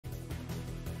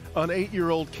An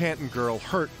 8-year-old Canton girl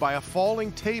hurt by a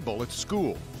falling table at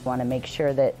school. Want to make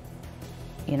sure that,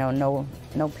 no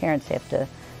parents have to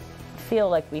feel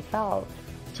like we felt.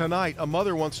 Tonight, a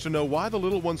mother wants to know why the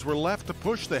little ones were left to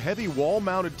push the heavy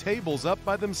wall-mounted tables up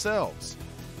by themselves.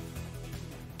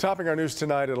 Topping our news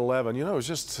tonight at 11, it was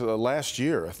just last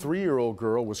year, a 3-year-old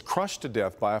girl was crushed to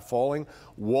death by a falling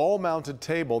wall-mounted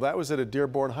table. That was at a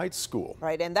Dearborn Heights school.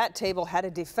 Right, and that table had a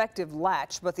defective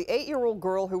latch, but the 8-year-old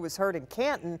girl who was hurt in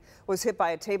Canton was hit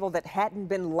by a table that hadn't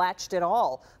been latched at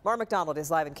all. Mara McDonald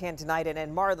is live in Canton tonight,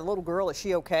 and Mara, the little girl, is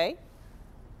she okay?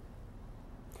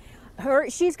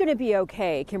 She's going to be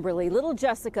okay, Kimberly. Little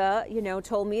Jessica,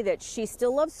 told me that she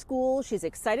still loves school. She's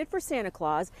excited for Santa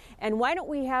Claus. And why don't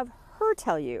we have her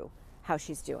tell you how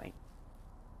she's doing?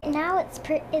 Now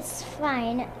it's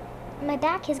fine. My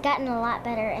back has gotten a lot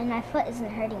better and my foot isn't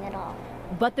hurting at all.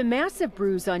 But the massive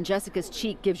bruise on Jessica's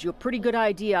cheek gives you a pretty good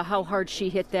idea how hard she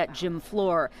hit that gym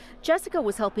floor. Jessica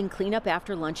was helping clean up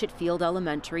after lunch at Field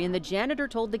Elementary, and the janitor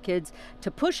told the kids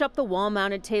to push up the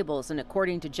wall-mounted tables, and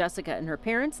according to Jessica and her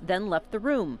parents, then left the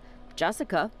room.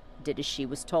 Jessica did as she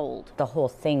was told. The whole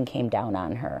thing came down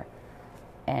on her,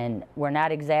 and we're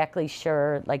not exactly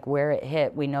sure where it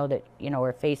hit. We know that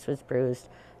her face was bruised,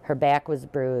 her back was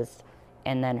bruised,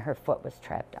 and then her foot was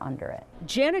trapped under it.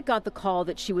 Janet got the call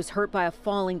that she was hurt by a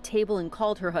falling table and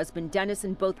called her husband Dennis,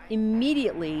 and both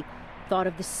immediately thought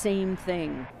of the same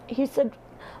thing. He said,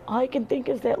 all I can think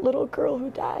is that little girl who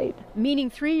died. Meaning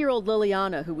 3-year-old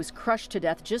Liliana, who was crushed to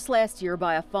death just last year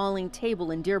by a falling table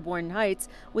in Dearborn Heights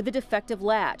with a defective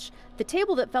latch. The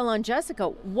table that fell on Jessica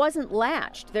wasn't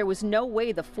latched. There was no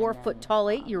way the 4-foot-tall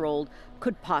 8-year-old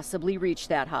could possibly reach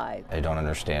that high. I don't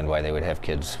understand why they would have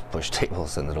kids push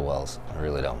tables into the wells. I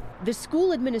really don't. The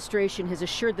school administration has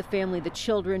assured the family the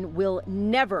children will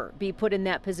never be put in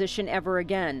that position ever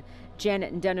again.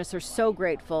 Janet and Dennis are so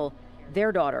grateful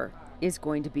their daughter is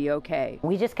going to be okay.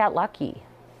 We just got lucky,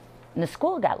 and the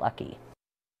school got lucky.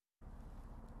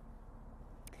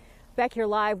 Back here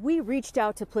live, we reached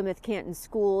out to Plymouth Canton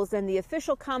Schools, and the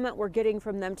official comment we're getting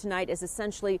from them tonight is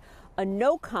essentially a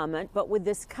no comment, but with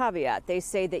this caveat. They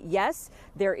say that yes,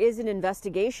 there is an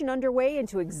investigation underway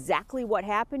into exactly what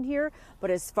happened here,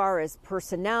 but as far as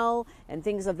personnel and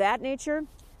things of that nature,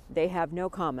 they have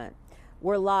no comment.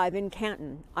 We're live in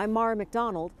Canton. I'm Mara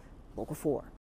McDonald, Local 4.